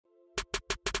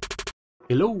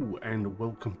Hello and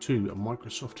welcome to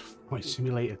Microsoft Flight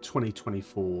Simulator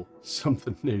 2024.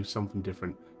 Something new, something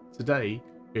different. Today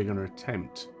we're going to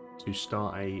attempt to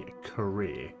start a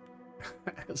career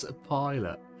as a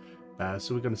pilot.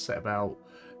 So we're going to set about,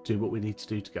 do what we need to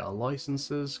do to get our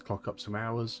licenses, clock up some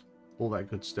hours, all that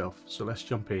good stuff. So let's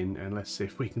jump in and let's see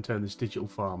if we can turn this digital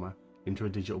farmer into a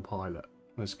digital pilot.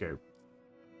 Let's go.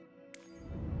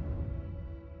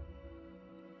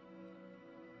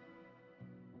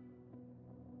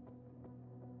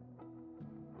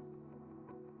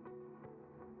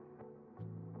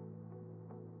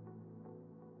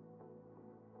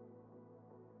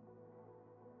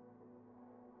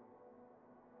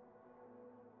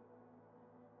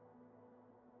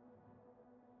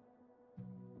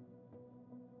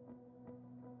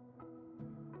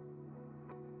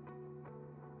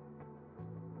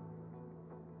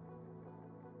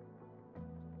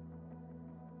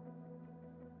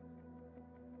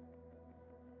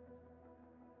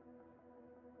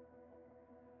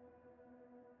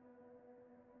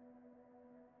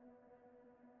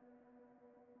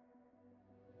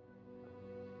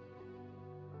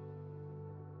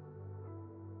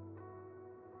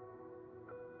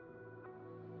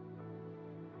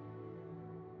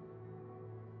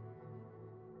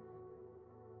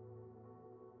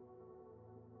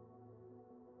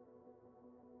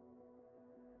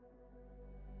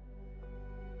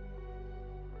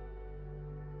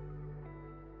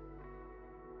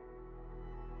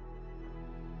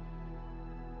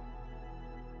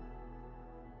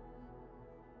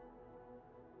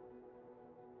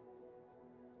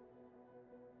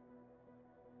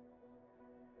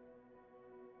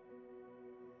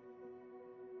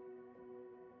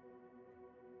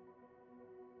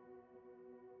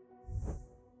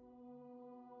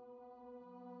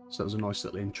 So that was a nice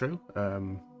little intro.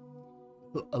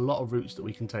 A lot of routes that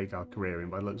we can take our career in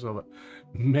by the looks of it.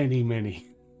 Many,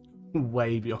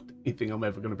 way beyond anything I'm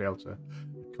ever going to be able to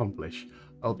accomplish.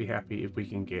 I'll be happy if we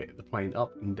can get the plane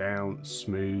up and down,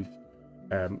 smooth,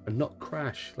 and not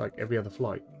crash like every other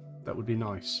flight. That would be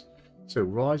nice. So,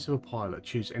 rise of a pilot.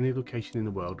 Choose any location in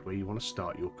the world where you want to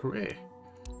start your career.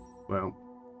 Well,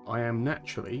 I am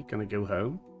naturally going to go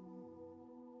home,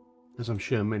 as I'm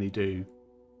sure many do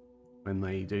when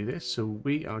they do this. So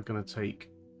we are going to take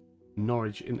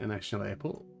Norwich International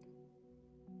Airport,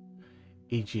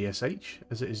 EGSH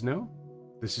as it is now.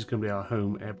 This is going to be our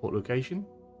home airport location.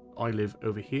 I live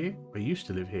over here. I used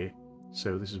to live here,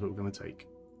 so this is what we're going to take.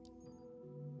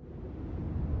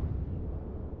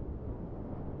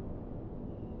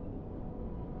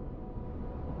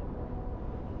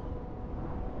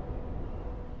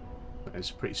 It's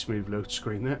a pretty smooth load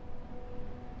screen there.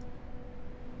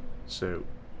 So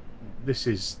this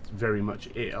is very much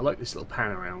it. I like this little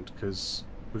pan around because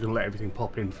we're going to let everything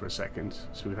pop in for a second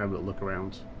so we can have a little look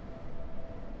around.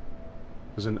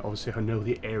 Because then obviously I know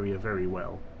the area very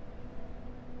well.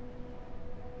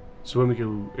 So when we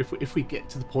go, if we get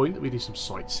to the point that we do some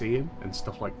sightseeing and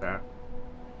stuff like that,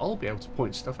 I'll be able to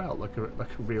point stuff out like a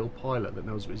real pilot that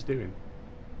knows what he's doing.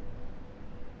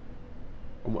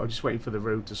 I'm just waiting for the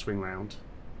road to swing round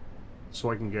so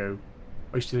I can go,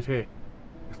 I used to live here.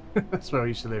 That's where I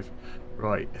used to live.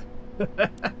 Right.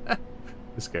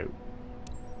 Let's go.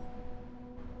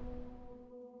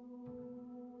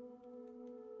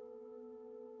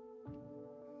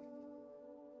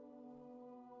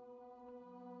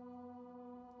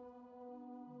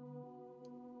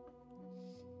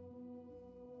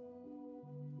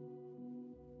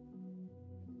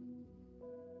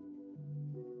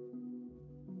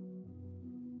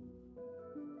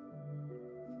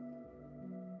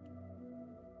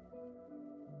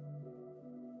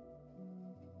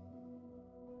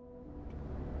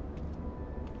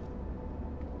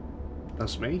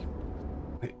 That's me.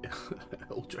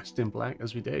 All dressed in black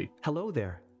as we do. Hello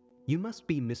there. You must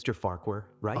be Mr. Farquhar,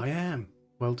 right? I am.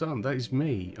 Well done. That is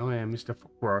me. I am Mr.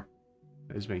 Farquhar.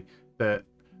 That is me.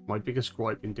 My biggest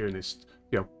gripe in doing this,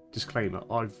 disclaimer,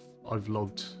 I've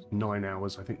logged 9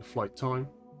 hours, I think, flight time.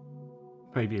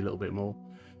 Maybe a little bit more.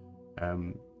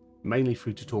 Mainly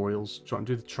through tutorials, trying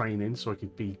to do the training so I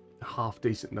could be half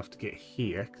decent enough to get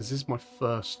here, because this is my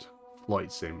first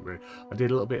flight sim. I did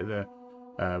a little bit of the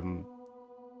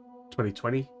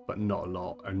 2020, but not a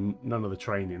lot, and none of the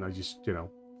training. I just,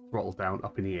 throttle down,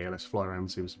 up in the air, let's fly around and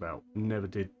see what's about. Never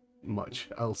did much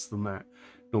else than that.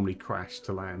 Normally crash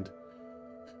to land.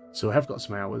 So I have got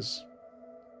some hours.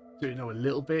 Do know a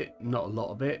little bit, not a lot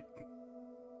of it.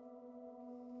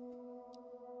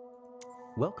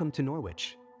 Welcome to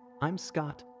Norwich. I'm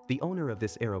Scott, the owner of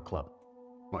this aero club.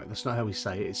 Right, that's not how we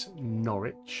say it. It's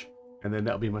Norwich. And then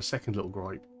that'll be my second little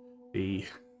gripe. The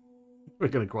we're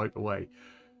going to gripe away.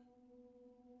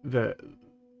 The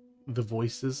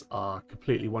voices are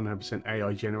completely 100%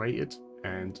 AI generated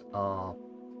and are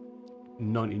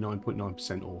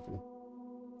 99.9% awful.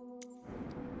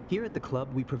 Here at the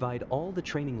club, we provide all the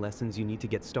training lessons you need to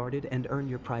get started and earn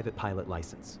your private pilot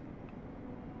license.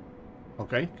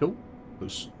 Okay, cool.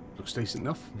 Looks decent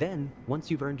enough. Then,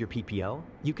 once you've earned your PPL,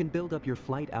 you can build up your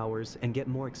flight hours and get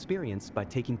more experience by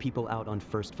taking people out on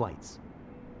first flights.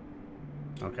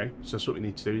 Okay, so that's what we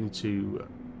need to do. We need to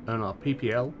earn our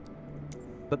PPL.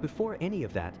 But before any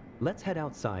of that, let's head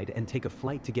outside and take a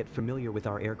flight to get familiar with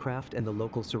our aircraft and the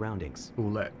local surroundings. Well,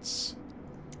 let's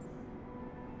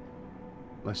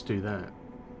do that.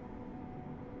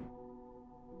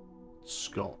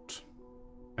 Scott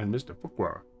and Mr.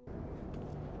 Fuqua.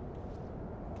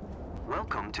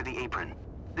 Welcome to the apron.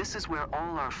 This is where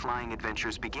all our flying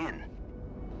adventures begin.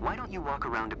 Why don't you walk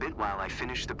around a bit while I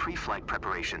finish the pre-flight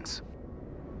preparations?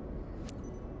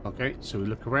 Okay, so we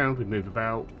look around, we move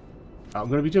about. I'm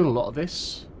going to be doing a lot of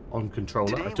this on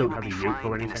controller. Today I don't have we a will be yoke or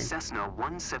flying in a anything. Cessna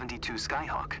 172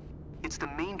 Skyhawk. It's the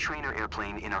main trainer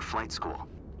airplane in our flight school.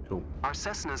 Cool. Our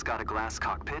Cessna's got a glass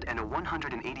cockpit and a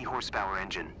 180 horsepower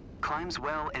engine. Climbs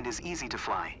well and is easy to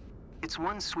fly. It's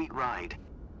one sweet ride.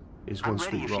 I'm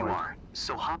ready if you are,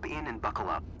 so hop in and buckle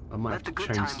up. I might Let have the to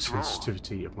good change the times roll.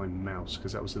 sensitivity of my mouse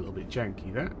because that was a little bit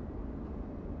janky there.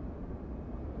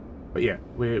 But yeah,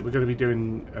 we're going to be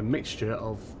doing a mixture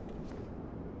of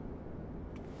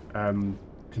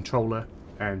controller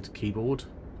and keyboard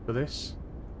for this.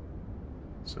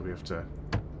 So we have to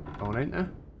go on enter,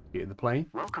 get in the plane.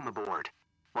 Welcome aboard.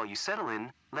 While you settle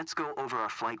in, let's go over our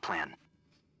flight plan.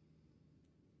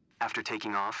 After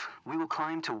taking off, we will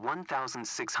climb to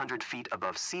 1,600 feet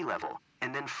above sea level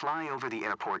and then fly over the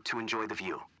airport to enjoy the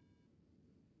view.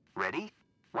 Ready?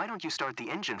 Why don't you start the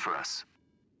engine for us?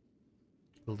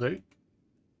 Will do.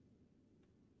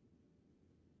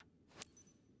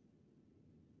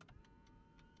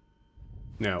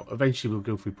 Now, eventually we'll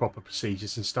go through proper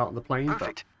procedures and start the plane,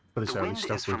 Perfect. but for this The early wind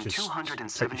stuff is we'll from just take the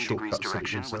 270 degrees shortcuts that it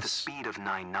direction gives with a us. speed of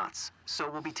 9 knots, so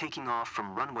we'll be taking off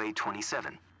from runway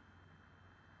 27.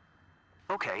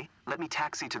 Okay, let me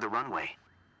taxi to the runway.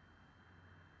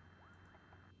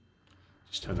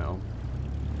 Just turn that on.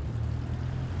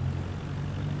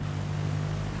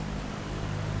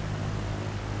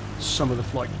 Some of the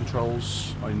flight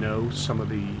controls I know, some of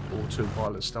the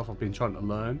autopilot stuff I've been trying to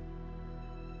learn.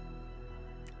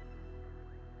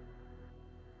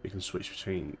 We can switch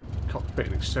between cockpit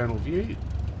and external view.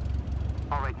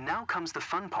 Alright, now comes the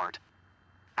fun part.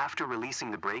 After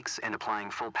releasing the brakes and applying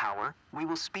full power, we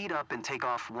will speed up and take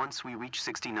off once we reach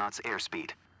 60 knots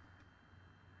airspeed.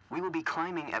 We will be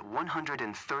climbing at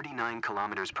 139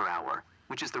 kilometers per hour,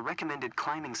 which is the recommended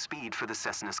climbing speed for the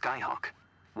Cessna Skyhawk.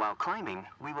 While climbing,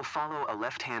 we will follow a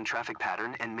left-hand traffic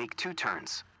pattern and make 2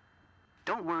 turns.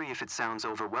 Don't worry if it sounds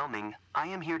overwhelming, I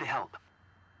am here to help.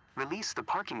 Release the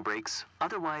parking brakes,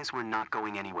 otherwise we're not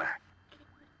going anywhere.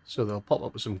 So they'll pop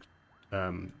up with some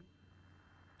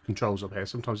controls up here.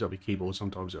 Sometimes it'll be keyboard,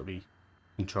 sometimes it'll be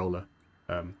controller.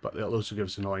 But they'll also give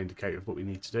us an eye indicator of what we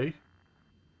need to do.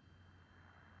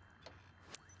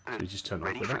 So we just turn off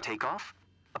Ready with for that. takeoff?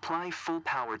 Apply full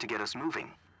power to get us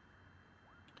moving.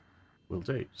 Will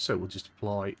do. So we'll just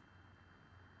apply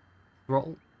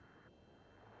throttle.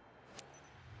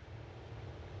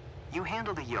 You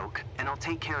handle the yoke, and I'll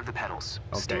take care of the pedals,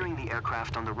 Okay. steering the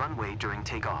aircraft on the runway during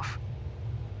takeoff.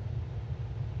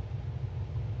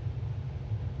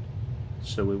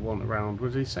 So we want around,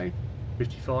 what did he say?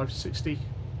 55, 60?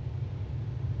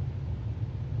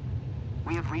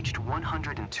 We have reached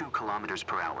 102 kilometers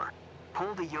per hour.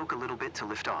 Pull the yoke a little bit to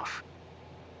lift off.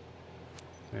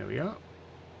 There we are.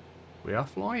 We are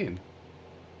flying.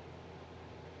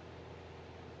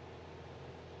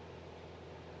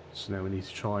 So now we need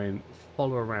to try and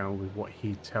follow around with what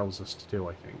he tells us to do,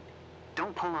 I think.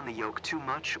 Don't pull on the yoke too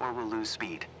much or we'll lose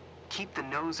speed. Keep the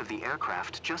nose of the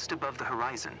aircraft just above the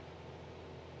horizon.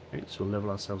 Okay, so we'll level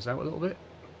ourselves out a little bit.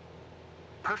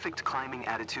 Perfect climbing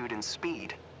attitude and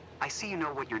speed. I see you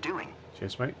know what you're doing.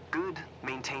 Cheers, mate. Good.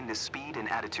 Maintain this speed and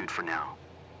attitude for now.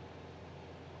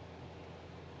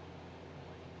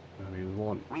 We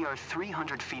want... We are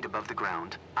 300 feet above the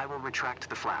ground. I will retract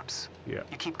the flaps. Yeah.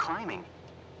 You keep climbing.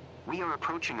 We are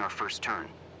approaching our first turn.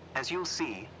 As you'll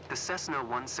see, the Cessna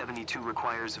 172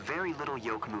 requires very little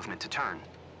yoke movement to turn.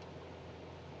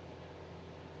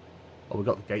 Oh, we've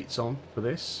got the gates on for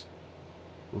this.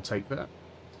 We'll take that.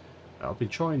 I've been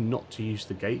trying not to use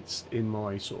the gates in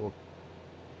my sort of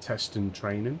test and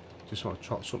training. Just want to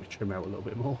try to sort of trim out a little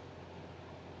bit more.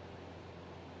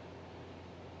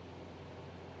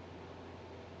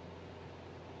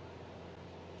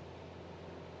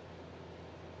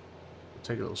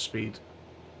 take a little speed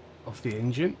off the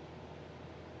engine.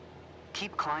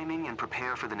 Keep climbing and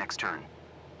prepare for the next turn.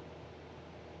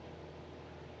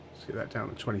 Let's get that down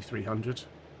to 2300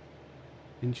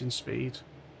 engine speed.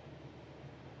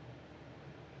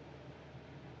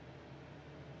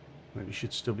 Maybe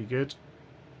should still be good.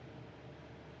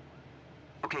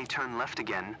 Okay, turn left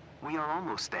again. We are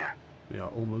almost there. We are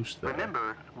almost there.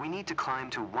 Remember, we need to climb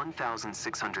to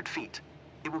 1,600 feet.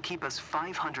 It will keep us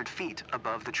 500 feet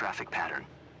above the traffic pattern.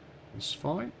 That's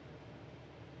fine.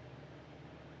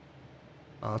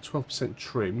 Our 12%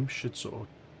 trim should sort of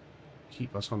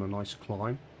keep us on a nice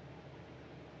climb.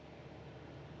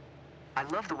 I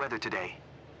love the weather today.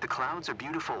 The clouds are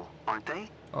beautiful, aren't they?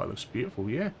 Oh, it looks beautiful,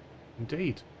 yeah,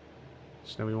 indeed.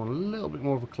 So now we want a little bit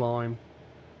more of a climb.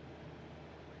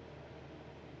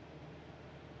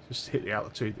 Just hit the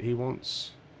altitude that he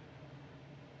wants.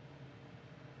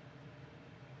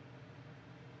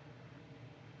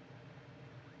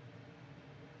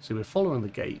 So we're following the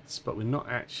gates, but we're not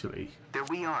actually. There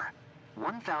we are.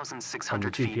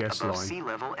 1,600 feet GPS above line. sea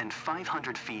level and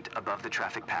 500 feet above the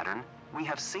traffic pattern. We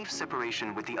have safe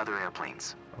separation with the other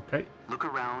airplanes. Okay. Look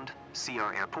around, see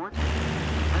our airport?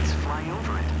 Let's fly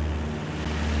over it.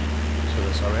 So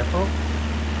that's our airport.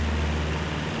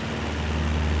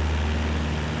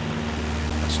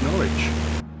 That's Norwich.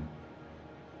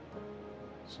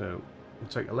 So we'll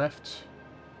take a left.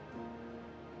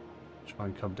 Try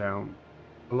and come down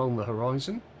along the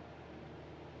horizon.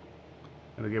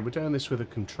 And again, we're doing this with a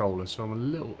controller, so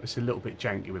it's a little bit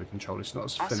janky with a controller. It's not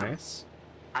as Awesome. finesse.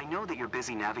 I know that you're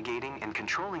busy navigating and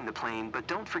controlling the plane, but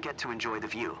don't forget to enjoy the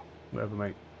view. Whatever,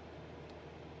 mate.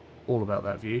 All about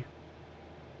that view.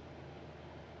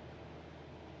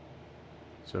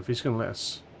 So if he's going to let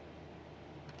us...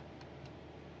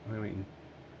 I mean...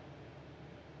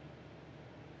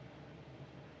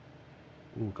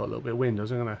 Ooh, got a little bit of wind. I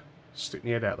was going to stick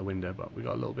my head out the window, but we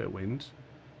got a little bit of wind.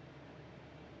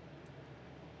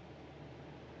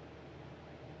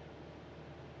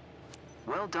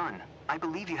 Well done. I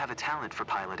believe you have a talent for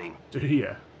piloting. Do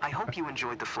you? I hope you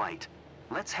enjoyed the flight.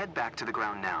 Let's head back to the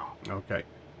ground now. Okay.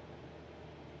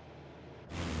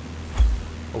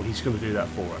 Oh, he's going to do that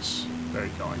for us. Very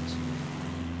kind.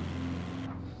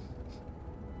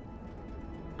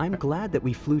 I'm glad that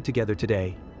we flew together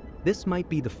today. This might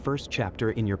be the first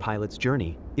chapter in your pilot's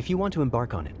journey, if you want to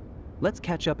embark on it. Let's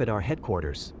catch up at our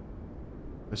headquarters.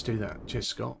 Let's do that. Cheers,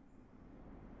 Scott.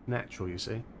 Natural, you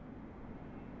see.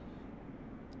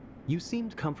 You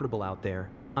seemed comfortable out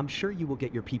there. I'm sure you will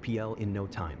get your PPL in no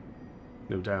time.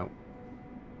 No doubt.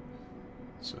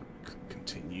 So,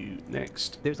 continue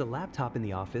next. There's a laptop in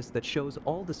the office that shows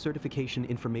all the certification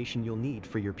information you'll need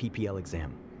for your PPL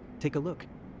exam. Take a look.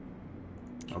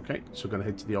 Okay, so we're going to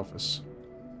head to the office.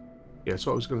 Yeah,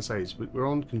 so what I was going to say is we're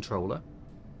on controller.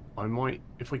 I might,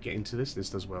 if we get into this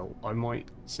does well, I might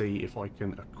see if I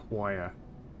can acquire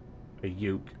a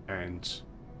yoke and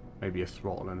maybe a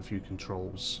throttle and a few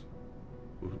controls.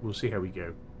 We'll see how we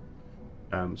go.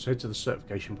 So head to the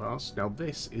certification pass. Now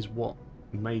this is what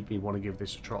made me want to give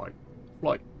this a try.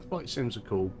 Flight sims are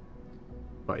cool,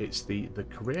 but it's the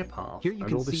career path. Here you and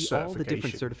can all this see all the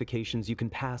different certifications you can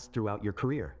pass throughout your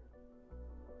career.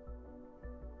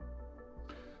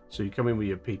 So you come in with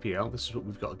your PPL, this is what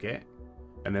we've got to get,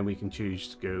 and then we can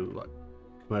choose to go like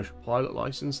commercial pilot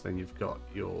license, then you've got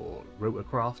your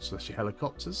rotorcraft, so that's your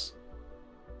helicopters.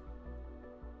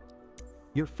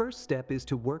 Your first step is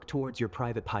to work towards your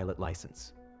private pilot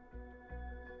license.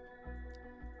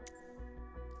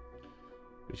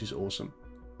 Which is awesome.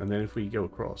 And then if we go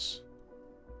across,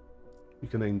 we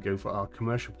can then go for our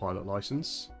commercial pilot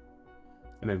license,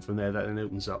 and then from there that then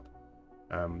opens up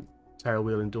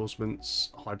tailwheel endorsements,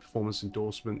 high performance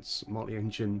endorsements,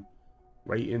 multi-engine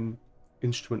rating,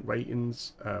 instrument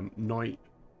ratings, night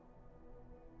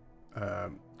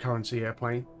currency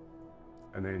airplane,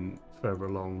 and then further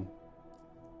along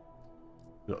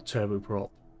we've got turboprop,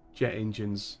 jet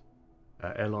engines,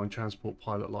 airline transport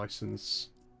pilot license,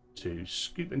 to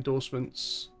scoop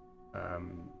endorsements,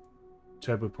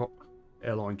 turboprop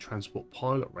airline transport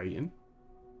pilot rating,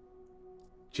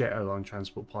 jet airline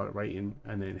transport pilot rating,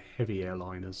 and then heavy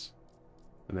airliners.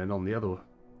 And then on the other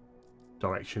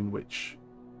direction, which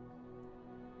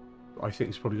I think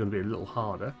is probably going to be a little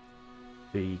harder,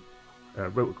 the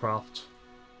rotorcraft,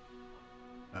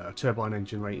 turbine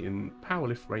engine rating, power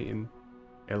lift rating,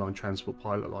 airline transport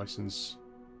pilot license,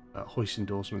 hoist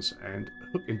endorsements and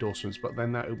hook endorsements. But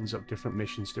then that opens up different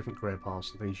missions, different career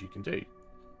paths and things you can do.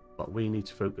 But we need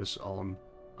to focus on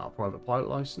our private pilot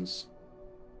license,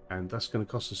 and that's going to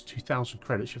cost us 2,000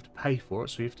 credits. You have to pay for it,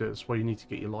 so you have to, that's why you need to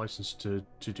get your license to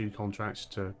do contracts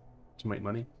to make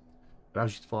money.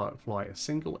 Allows you to fly a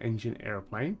single engine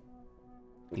aeroplane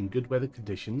in good weather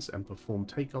conditions and perform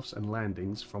takeoffs and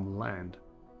landings from land.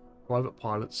 Private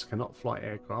pilots cannot fly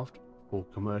aircraft for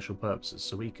commercial purposes,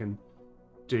 so we can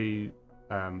do,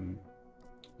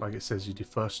 like it says, you do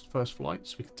first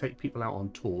flights. We can take people out on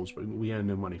tours, but we earn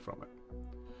no money from it.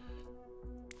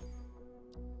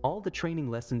 All the training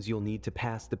lessons you'll need to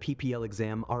pass the PPL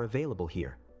exam are available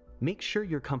here. Make sure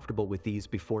you're comfortable with these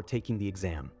before taking the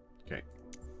exam. Okay.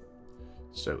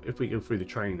 So if we go through the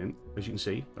training, as you can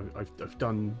see, I've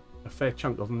done a fair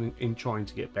chunk of them in trying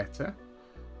to get better.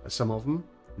 Some of them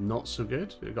not so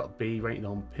good. We've got a B rating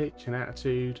on pitch and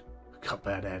attitude. I've got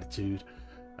bad attitude.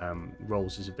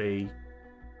 Rolls is a B.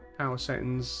 Power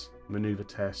settings, maneuver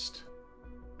test,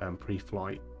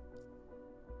 pre-flight.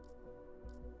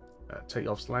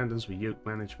 Takeoffs, landings with yoke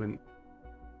management.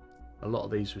 A lot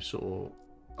of these were sort of,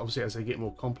 obviously as they get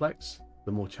more complex,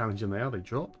 the more challenging they are, they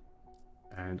drop.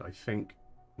 And I think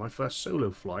my first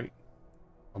solo flight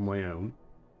on my own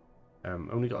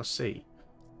only got a C,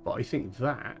 but I think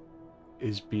that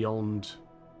is beyond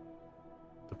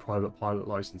the private pilot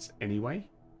license anyway.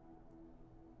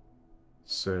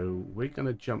 So we're going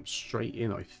to jump straight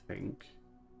in, I think.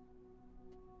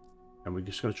 And we're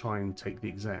just going to try and take the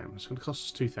exam. It's going to cost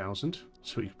us 2,000,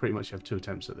 so we can pretty much have 2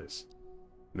 attempts at this.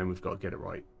 And then we've got to get it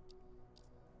right.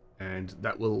 And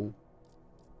that will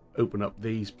open up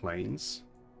these planes.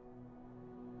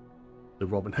 The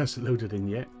Robin hasn't loaded in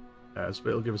yet. So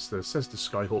it'll give us the Cessna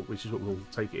Skyhawk, which is what we'll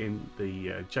take it in,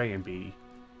 the JMB,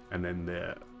 and then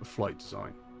the flight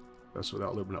design. That's what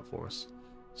that'll open up for us.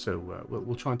 So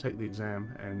we'll try and take the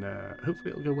exam, and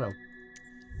hopefully it'll go well.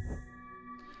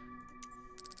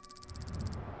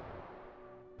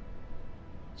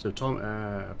 So time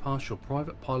pass your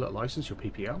private pilot license, your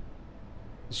PPL.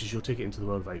 This is your ticket into the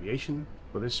world of aviation.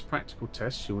 For this practical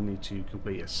test, you will need to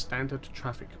complete a standard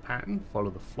traffic pattern, follow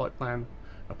the flight plan,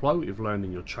 apply what you've learned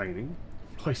in your training,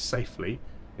 fly safely,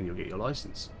 and you'll get your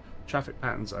license. Traffic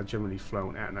patterns are generally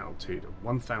flown at an altitude of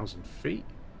 1,000 feet,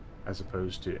 as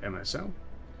opposed to MSL.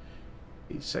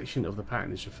 Each section of the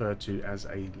pattern is referred to as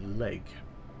a leg.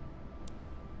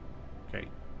 Okay,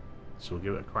 so we'll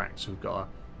give it a crack. So we've got a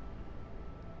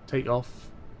take off,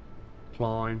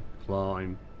 climb,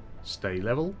 climb, stay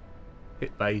level,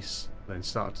 hit base, then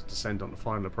start to descend on the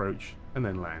final approach, and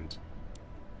then land.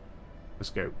 Let's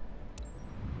go.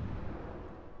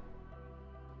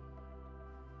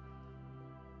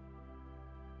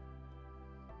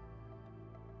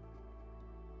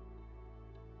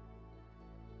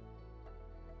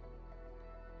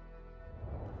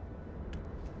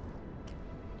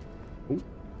 Ooh.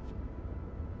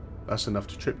 That's enough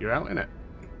to trip you out, isn't it?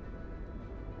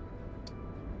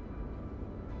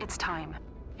 It's time.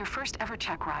 Your first ever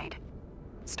check ride.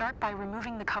 Start by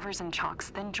removing the covers and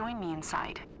chocks, then join me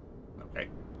inside. Okay.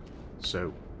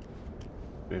 So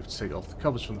we have to take off the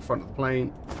covers from the front of the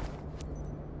plane.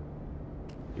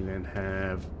 You then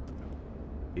have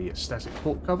the static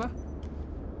port cover.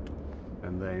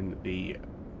 And then the...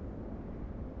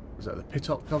 is that the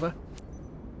pitot cover?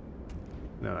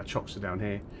 No, our chocks are down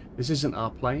here. This isn't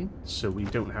our plane, so we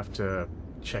don't have to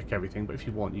check everything, but if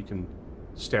you want, you can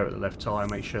stare at the left tire,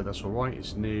 make sure that's alright,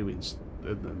 it's new, it's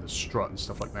the strut and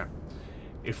stuff like that.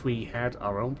 If we had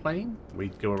our own plane,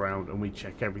 we'd go around and we'd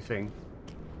check everything.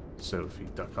 So if you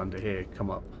duck under here, come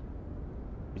up,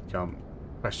 you'd come,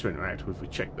 press to interact with, we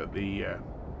check that the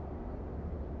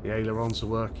ailerons are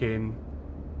working.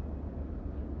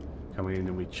 Come in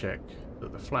and we check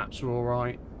that the flaps are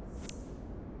alright.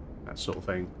 That sort of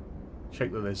thing.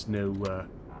 Check that there's no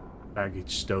baggage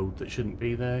stowed that shouldn't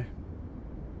be there.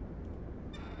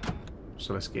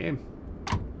 So let's get in.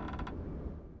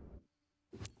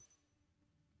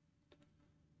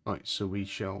 Right, so we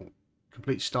shall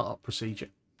complete startup procedure.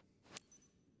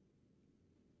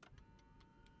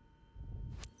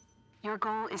 Your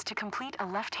goal is to complete a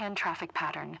left-hand traffic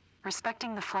pattern,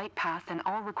 respecting the flight path and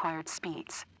all required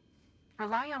speeds.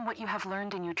 Rely on what you have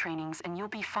learned in your trainings and you'll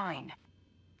be fine.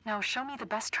 Now show me the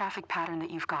best traffic pattern that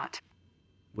you've got.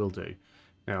 Will do.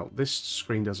 Now this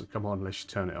screen doesn't come on unless you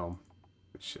turn it on,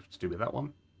 which has to do with that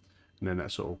one. And then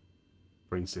that sort of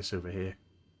brings this over here.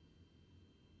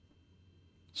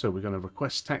 So we're going to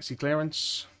request taxi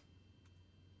clearance.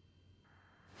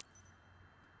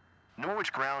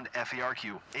 Norwich Ground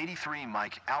FARQ 83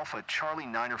 Mike Alpha Charlie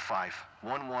 905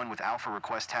 11 with Alpha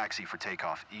request taxi for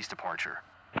takeoff east departure.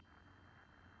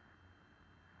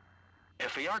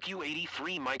 FARQ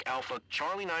 83 Mike Alpha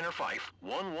Charlie 905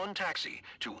 11 taxi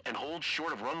to and hold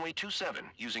short of runway 27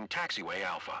 using taxiway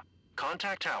Alpha.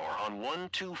 Contact tower on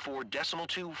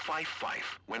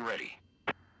 124.255 when ready.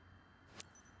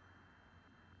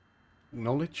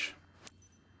 Acknowledge.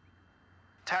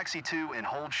 Taxi 2 and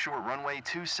hold short runway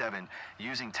 27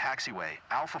 using taxiway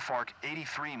Alpha Fark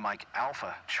 83 Mike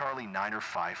Alpha Charlie Niner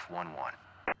 511.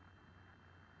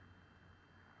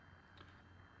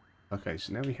 Okay,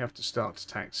 so now we have to start to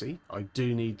taxi. I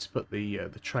do need to put the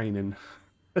training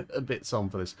bits on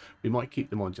for this. We might keep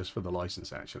them on just for the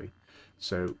license, actually.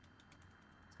 So,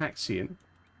 taxiing,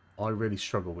 I really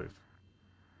struggle with.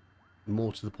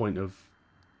 More to the point of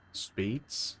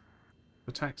speeds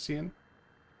for taxiing.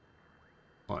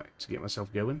 Right, to get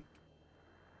myself going.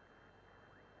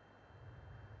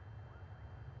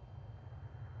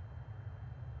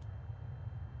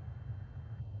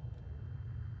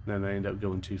 Then I end up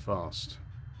going too fast.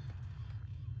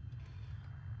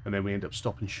 And then we end up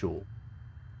stopping short.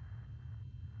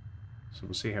 So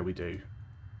we'll see how we do.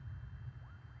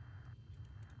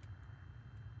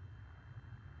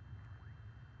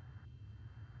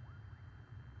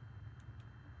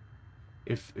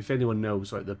 If anyone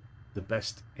knows like the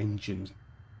best engine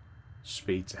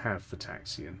speed to have for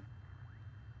taxiing,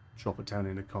 drop it down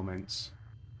in the comments.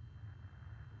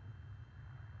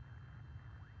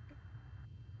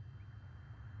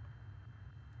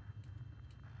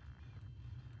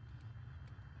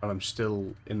 And I'm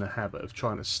still in the habit of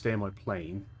trying to steer my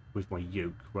plane with my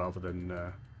yoke rather than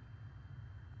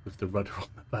with the rudder on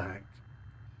the back.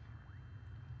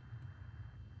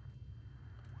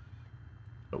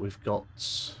 But we've got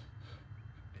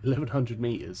 1100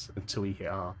 meters until we hit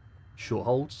our short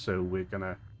hold, so we're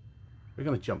gonna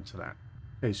jump to that.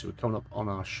 Okay, so we're coming up on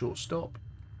our short stop.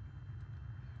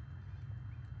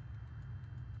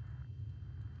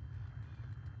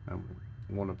 And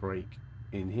we want to brake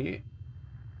in here.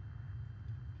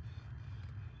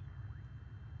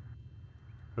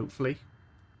 Hopefully.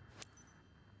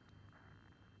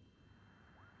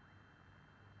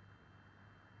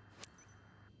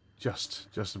 Just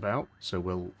about. So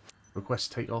we'll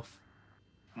request takeoff.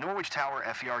 Norwich Tower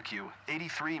FERQ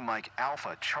 83 Mike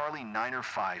Alpha Charlie Niner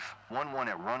 511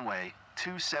 at runway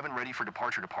 27 ready for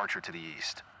departure to the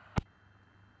east.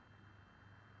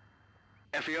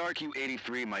 FERQ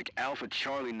 83 Mike Alpha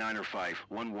Charlie Niner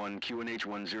 511 QNH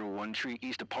 101 Tree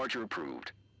East departure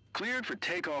approved. Cleared for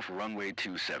takeoff runway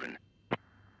 27.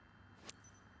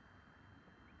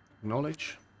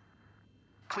 Acknowledge.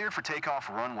 Cleared for takeoff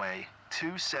runway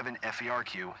 27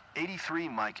 FERQ 83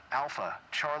 Mike Alpha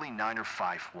Charlie Niner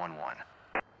 511.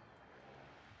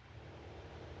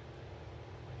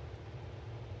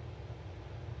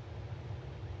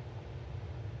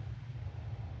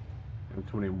 I'm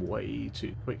coming in way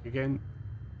too quick again.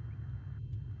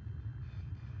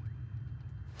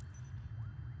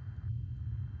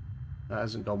 That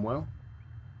hasn't gone well.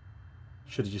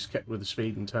 Should have just kept with the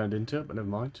speed and turned into it, but never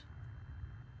mind.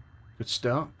 Good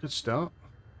start, good start.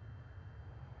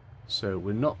 So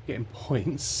we're not getting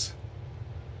points.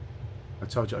 I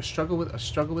told you I struggle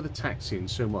with the taxiing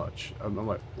so much. I'm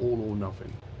like all or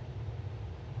nothing.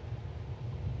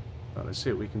 Right, let's see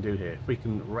what we can do here. If we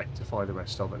can rectify the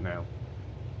rest of it now.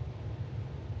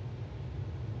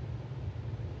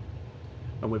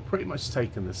 And we're pretty much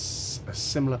taking this a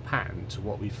similar pattern to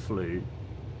what we flew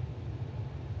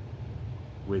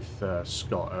with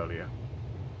Scott earlier.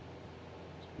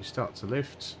 So we start to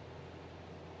lift,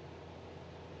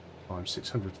 climb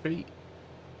 600 feet.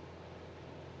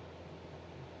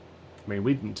 I mean,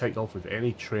 we didn't take off with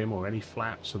any trim or any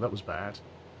flaps, so that was bad.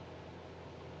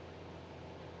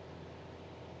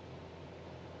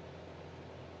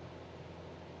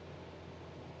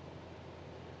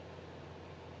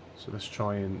 So let's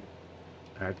try and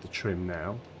add the trim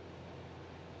now.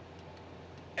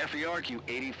 FERQ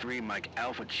 83 Mike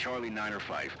Alpha Charlie Niner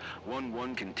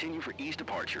 511 continue for east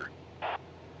departure.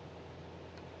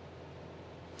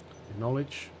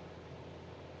 Acknowledge.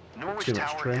 Norwich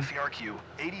Tower FERQ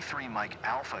 83 Mike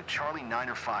Alpha Charlie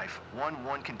Niner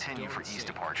 511 continue for east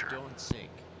departure. Don't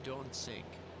sink, don't sink,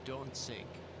 don't sink,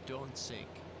 don't sink.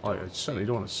 I certainly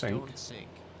don't want to sink. Don't sink,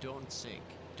 don't sink,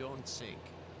 don't sink.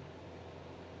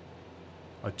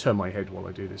 I turn my head while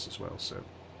I do this as well, so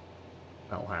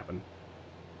that'll happen.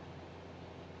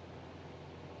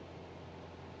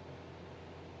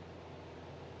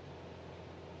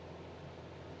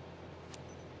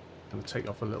 Going to take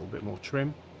off a little bit more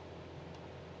trim.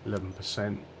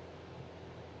 11%.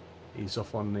 Ease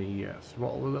off on the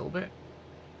throttle a little bit.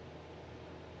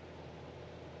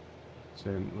 So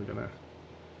then we're going to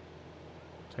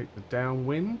take the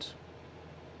downwind.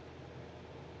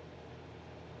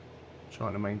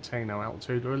 Trying to maintain our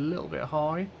altitude. We're a little bit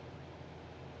high.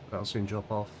 That'll soon drop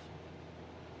off.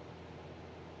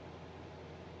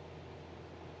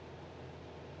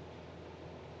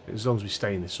 As long as we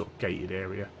stay in this sort of gated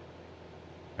area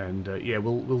And yeah,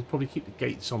 we'll probably keep the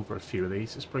gates on for a few of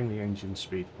these. Let's bring the engine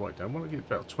speed right down. I want to get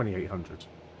about 2800.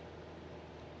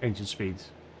 Engine speed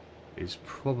is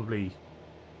probably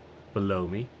below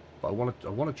me, but I want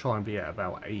to try and be at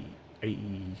about 80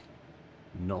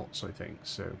 knots, I think.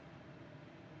 So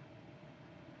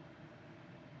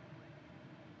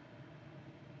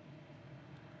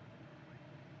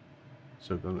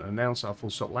we're going to announce our full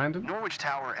stop landing. Norwich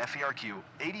Tower, FERQ,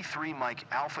 83 Mike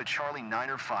Alpha Charlie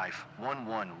 905,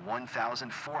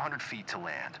 1,400 feet to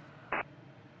land.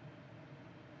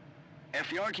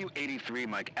 FERQ 83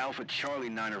 Mike Alpha Charlie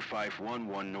 905,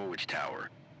 11 Norwich Tower.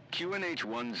 QNH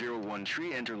 101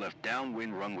 tree, enter left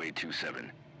downwind runway 27.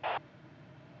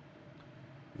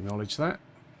 Acknowledge that.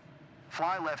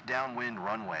 Fly left downwind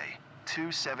runway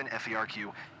 27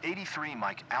 FERQ, 83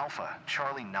 Mike Alpha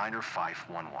Charlie 905,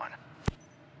 11.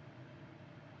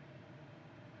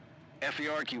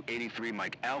 FERQ 83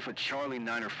 Mike Alpha Charlie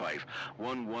 905,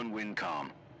 11 wind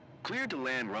calm. Cleared to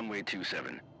land runway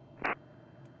 27.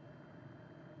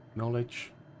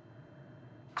 Acknowledge.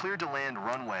 Cleared to land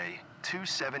runway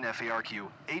 27 FERQ,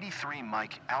 83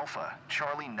 Mike Alpha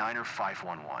Charlie 905,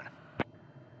 11.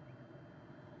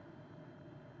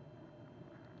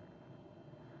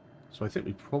 So I think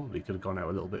we probably could have gone out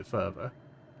a little bit further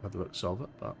by the looks of it,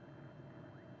 but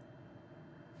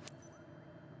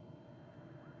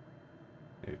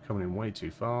yeah, coming in way too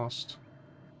fast.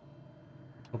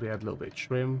 Probably add a little bit of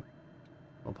trim.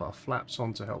 I'll put our flaps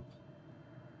on to help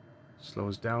slow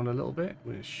us down a little bit.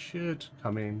 We should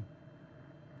come in.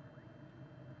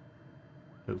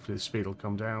 Hopefully the speed will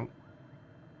come down.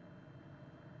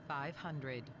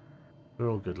 500.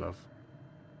 We're all good, love.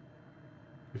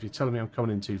 If you're telling me I'm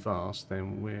coming in too fast,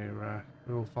 then we're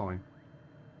all fine.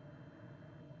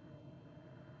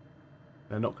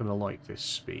 They're not going to like this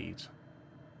speed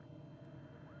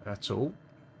at all.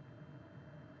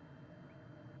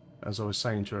 As I was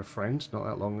saying to a friend not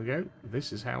that long ago,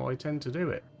 this is how I tend to do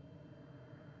it.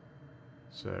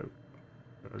 So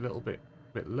we're a little bit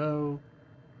low.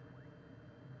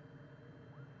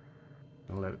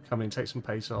 I'll let it come in, take some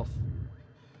pace off.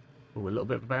 Oh, a little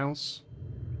bit of a bounce.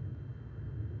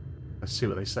 Let's see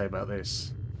what they say about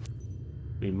this.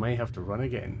 We may have to run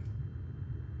again.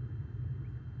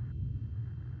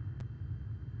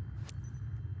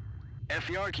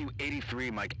 FERQ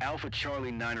 83 Mike Alpha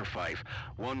Charlie 905,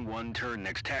 11 turn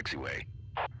next taxiway.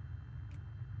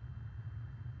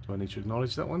 Do I need to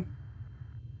acknowledge that one?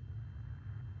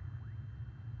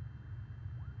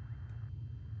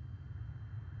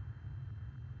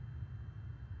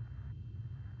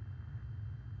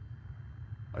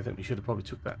 I think we should have probably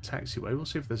took that taxiway. We'll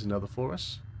see if there's another for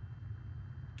us.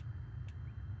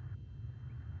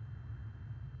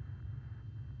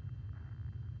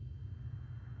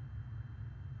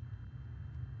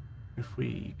 If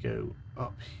we go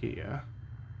up here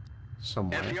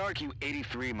somewhere. FERQ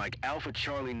 83 Mike Alpha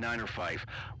Charlie 905,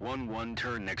 11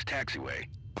 turn next taxiway.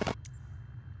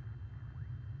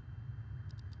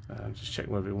 Just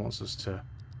checking whether it wants us to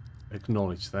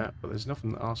acknowledge that, but there's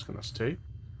nothing asking us to.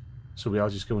 So we are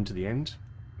just going to the end.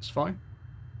 It's fine.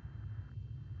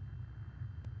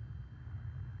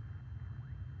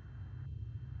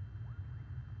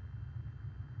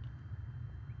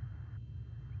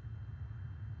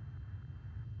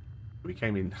 We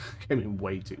came in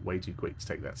way too quick to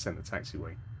take that center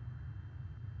taxiway.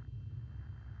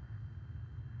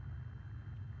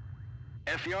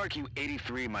 FERQ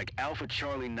 83 Mike Alpha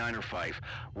Charlie 905,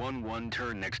 11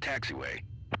 turn next taxiway.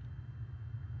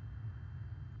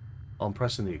 I'm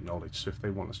pressing the acknowledge, so if they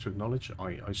want us to acknowledge,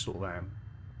 I sort of am.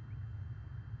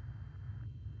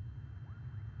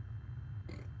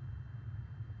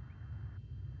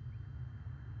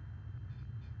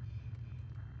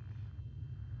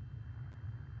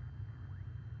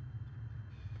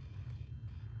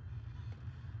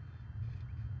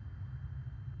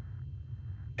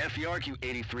 FERQ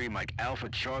 83 Mike Alpha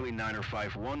Charlie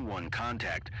 905, 11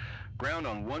 contact. Ground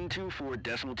on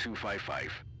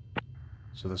 124.255.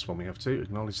 So that's one we have to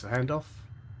acknowledge the handoff.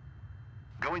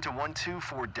 Going to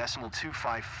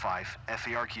 124.255,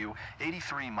 FERQ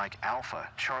 83 Mike Alpha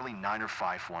Charlie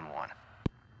 905, 11.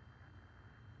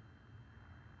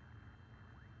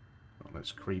 Oh,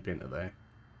 let's creep into there.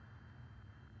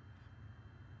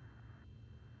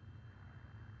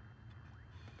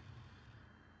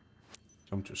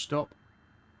 Jump to a stop.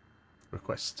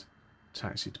 Request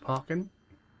taxi to parking.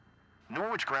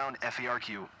 Norwich Ground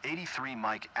FERQ 83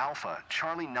 Mike Alpha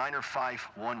Charlie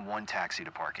 905, 11 taxi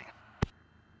to parking.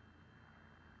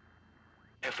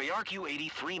 FARQ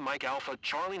 83 Mike Alpha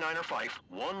Charlie 905,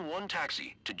 11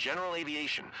 taxi to General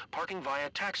Aviation, parking via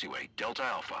taxiway Delta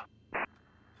Alpha.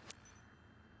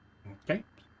 Okay,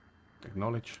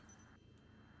 Acknowledge.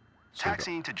 So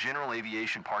Taxiing to general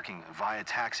aviation parking via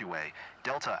taxiway.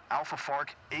 Delta Alpha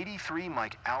Fark 83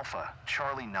 Mike Alpha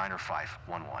Charlie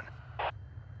 90511.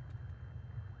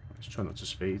 let's try not to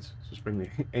speed. Just bring the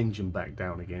engine back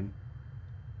down again.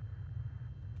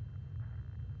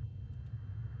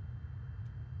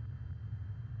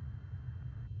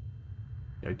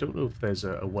 Yeah, I don't know if there's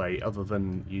a way other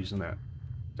than using that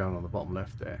down on the bottom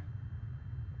left there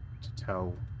to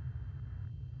tell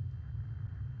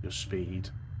your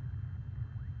speed.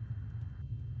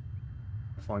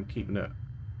 I find keeping it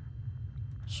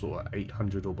sort of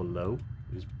 800 or below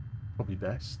is probably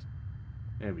best.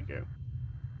 There we go.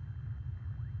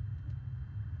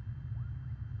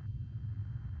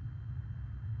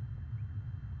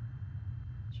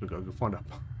 So we've got to go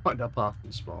find our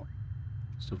parking spot.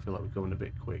 Still feel like we're going a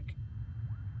bit quick.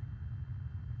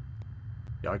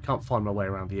 Yeah, I can't find my way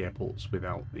around the airports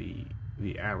without the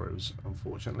arrows,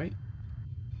 unfortunately.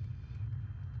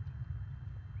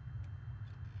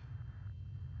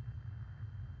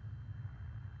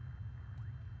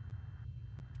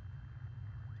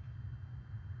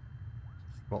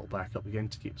 Throttle back up again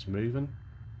to keep us moving.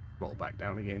 Throttle back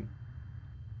down again.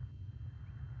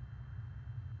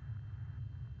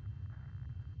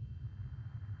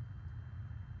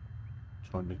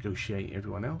 Try and negotiate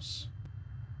everyone else.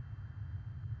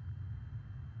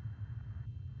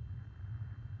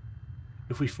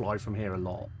 If we fly from here a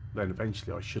lot, then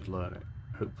eventually I should learn it,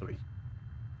 hopefully.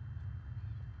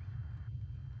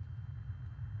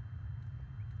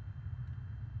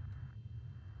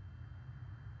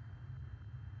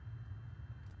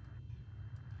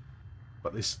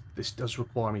 But this does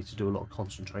require me to do a lot of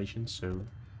concentration, so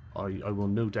I will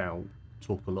no doubt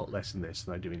talk a lot less in this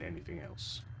than I do in anything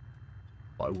else.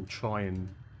 But I will try and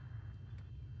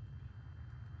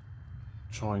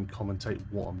commentate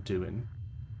what I'm doing.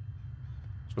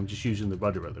 So I'm just using the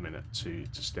rudder at the minute to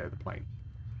steer the plane.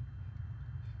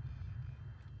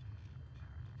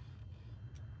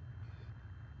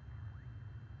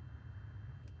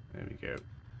 There we go.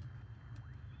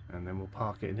 And then we'll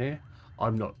park it in here.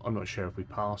 I'm not sure if we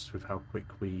passed with how quick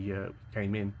we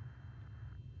came in.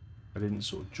 I didn't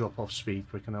sort of drop off speed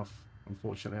quick enough,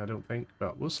 unfortunately, I don't think,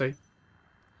 but we'll see.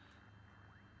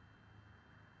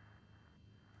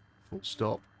 Full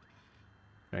stop.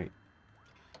 Okay.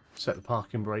 Set the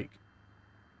parking brake.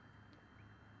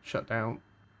 Shut down.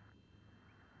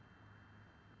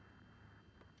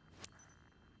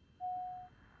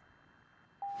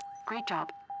 Great job.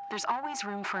 There's always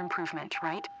room for improvement,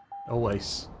 right?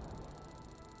 Always.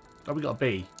 Oh, we got a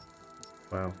B.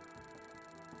 Wow.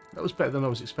 That was better than I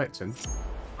was expecting.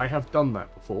 I have done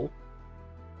that before.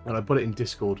 And I put it in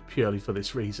Discord purely for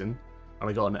this reason. And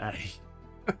I got an A.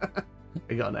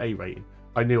 I got an A rating.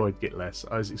 I knew I'd get less.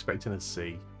 I was expecting a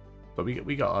C. But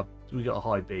we got a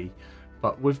high B.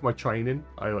 But with my training,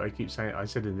 I keep saying, I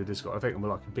said in the Discord, I think I'm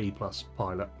like a B+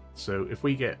 pilot. So if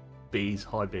we get Bs,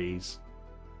 high Bs,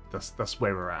 that's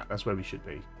where we're at. That's where we should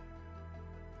be.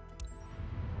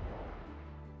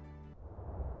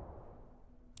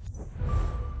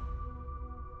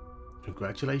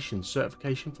 Congratulations,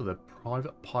 certification for the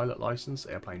private pilot license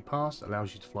airplane passed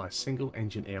allows you to fly a single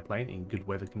engine airplane in good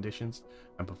weather conditions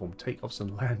and perform takeoffs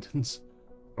and landings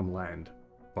from land.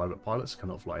 Private pilots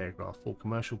cannot fly aircraft for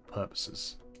commercial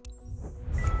purposes.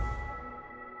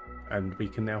 And we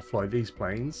can now fly these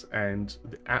planes, and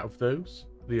out of those,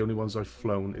 the only ones I've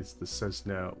flown is the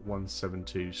Cessna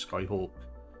 172 Skyhawk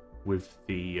with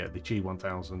the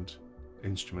G1000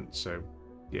 instrument. So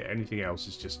yeah, anything else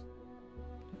is just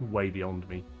way beyond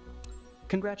me.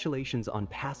 Congratulations on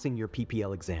passing your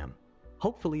PPL exam.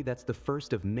 Hopefully that's the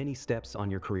first of many steps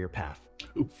on your career path.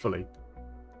 Hopefully.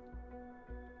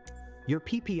 Your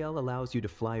PPL allows you to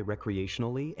fly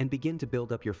recreationally and begin to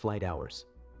build up your flight hours.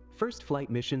 First flight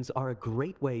missions are a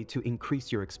great way to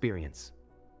increase your experience.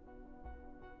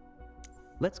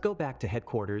 Let's go back to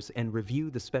headquarters and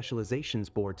review the specializations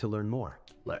board to learn more.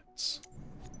 Let's.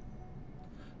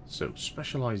 So,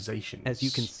 specializations. As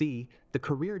you can see, the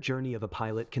career journey of a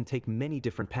pilot can take many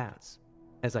different paths.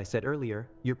 As I said earlier,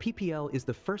 your PPL is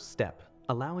the first step,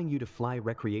 allowing you to fly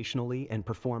recreationally and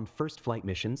perform first flight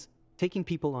missions, taking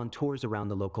people on tours around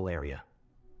the local area.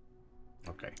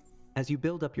 Okay. As you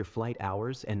build up your flight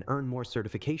hours and earn more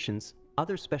certifications,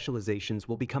 other specializations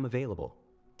will become available.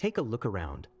 Take a look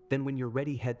around, then when you're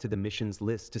ready, head to the missions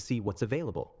list to see what's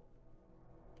available.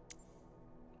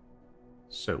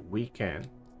 So we can,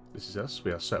 this is us,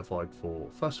 we are certified for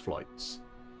first flights.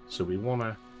 So we want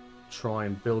to try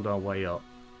and build our way up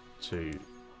to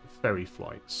ferry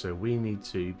flights. So we need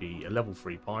to be a level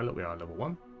 3 pilot, we are level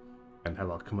 1, and have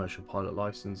our commercial pilot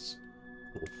license.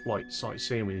 For flight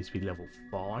sightseeing, we need to be level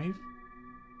 5.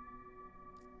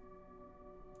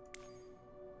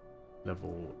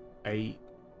 Level 8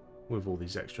 with all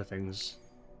these extra things.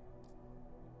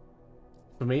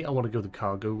 For me, I want to go the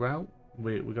cargo route.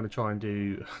 We're going to try and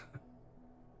do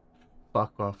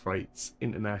Farquhar Freight's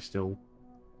international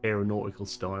aeronautical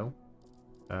style.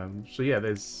 So yeah,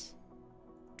 there's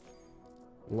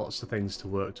lots of things to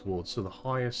work towards. So the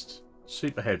highest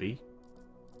super heavy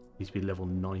needs to be level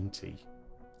 90.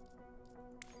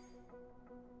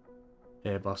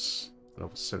 Airbus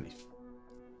level 70,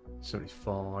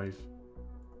 75.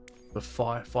 The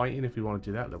firefighting, if we want to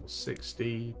do that, level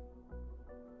 60.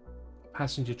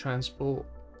 Passenger transport.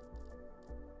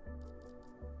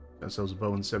 That sells a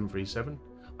Boeing 737.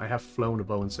 I have flown a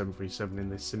Boeing 737 in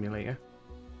this simulator.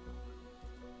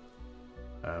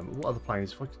 What other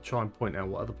planes? If I could try and point out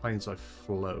what other planes I've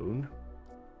flown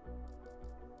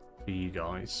for you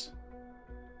guys.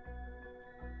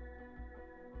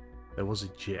 There was a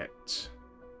jet.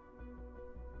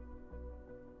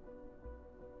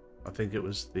 I think it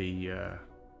was the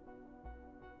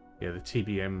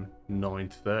TBM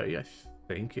 930. I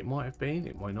think it might have been.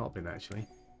 It might not have been actually.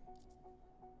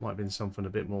 Might have been something a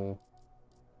bit more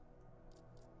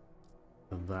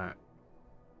than that.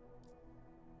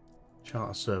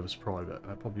 Charter Service Private.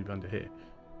 That'd probably be under here.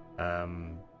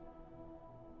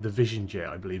 The Vision Jet,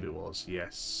 I believe it was.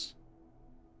 Yes.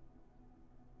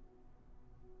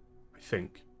 I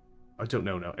think. I don't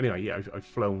know now. Anyway, yeah, I've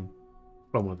flown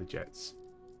one of the jets.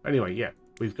 Anyway, yeah,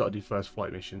 we've got to do first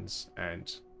flight missions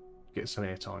and get some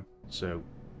airtime. So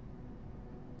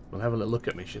we'll have a little look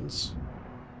at missions.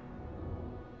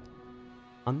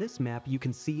 On this map, you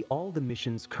can see all the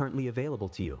missions currently available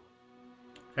to you.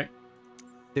 Okay.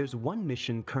 There's one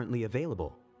mission currently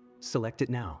available. Select it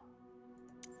now.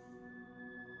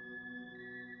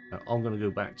 Now, I'm going to go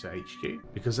back to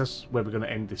HQ because that's where we're going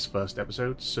to end this first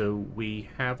episode. So we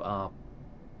have our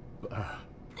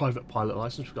private pilot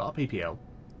license. We've got our PPL.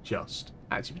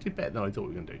 Actually, we did better than I thought we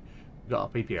were going to do. We've got our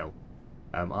PPL.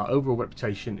 Our overall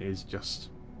reputation is just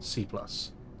C+.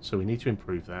 So we need to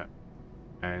improve that.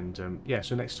 And yeah,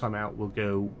 so next time out we'll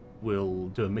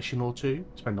do a mission or two,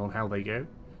 depending on how they go,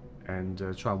 and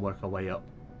try and work our way up.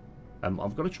 I'm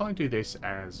going to try and do this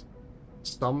as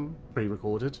some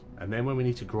pre-recorded, and then when we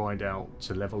need to grind out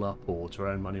to level up or to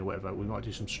earn money or whatever, we might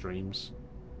do some streams.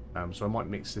 So I might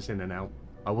mix this in and out.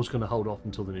 I was going to hold off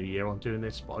until the new year on doing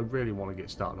this, but I really want to get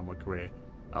started on my career.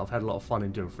 I've had a lot of fun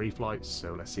in doing free flights,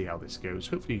 so let's see how this goes.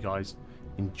 Hopefully you guys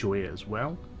enjoy it as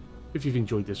well. If you've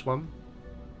enjoyed this one,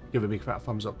 give it a big fat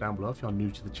thumbs up down below. If you're new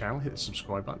to the channel, hit the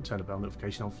subscribe button, turn the bell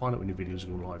notification on, find out when new videos are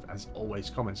going live. As always,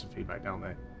 comments and feedback down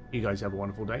there. You guys have a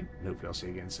wonderful day, and hopefully I'll see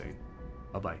you again soon.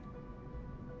 Bye-bye.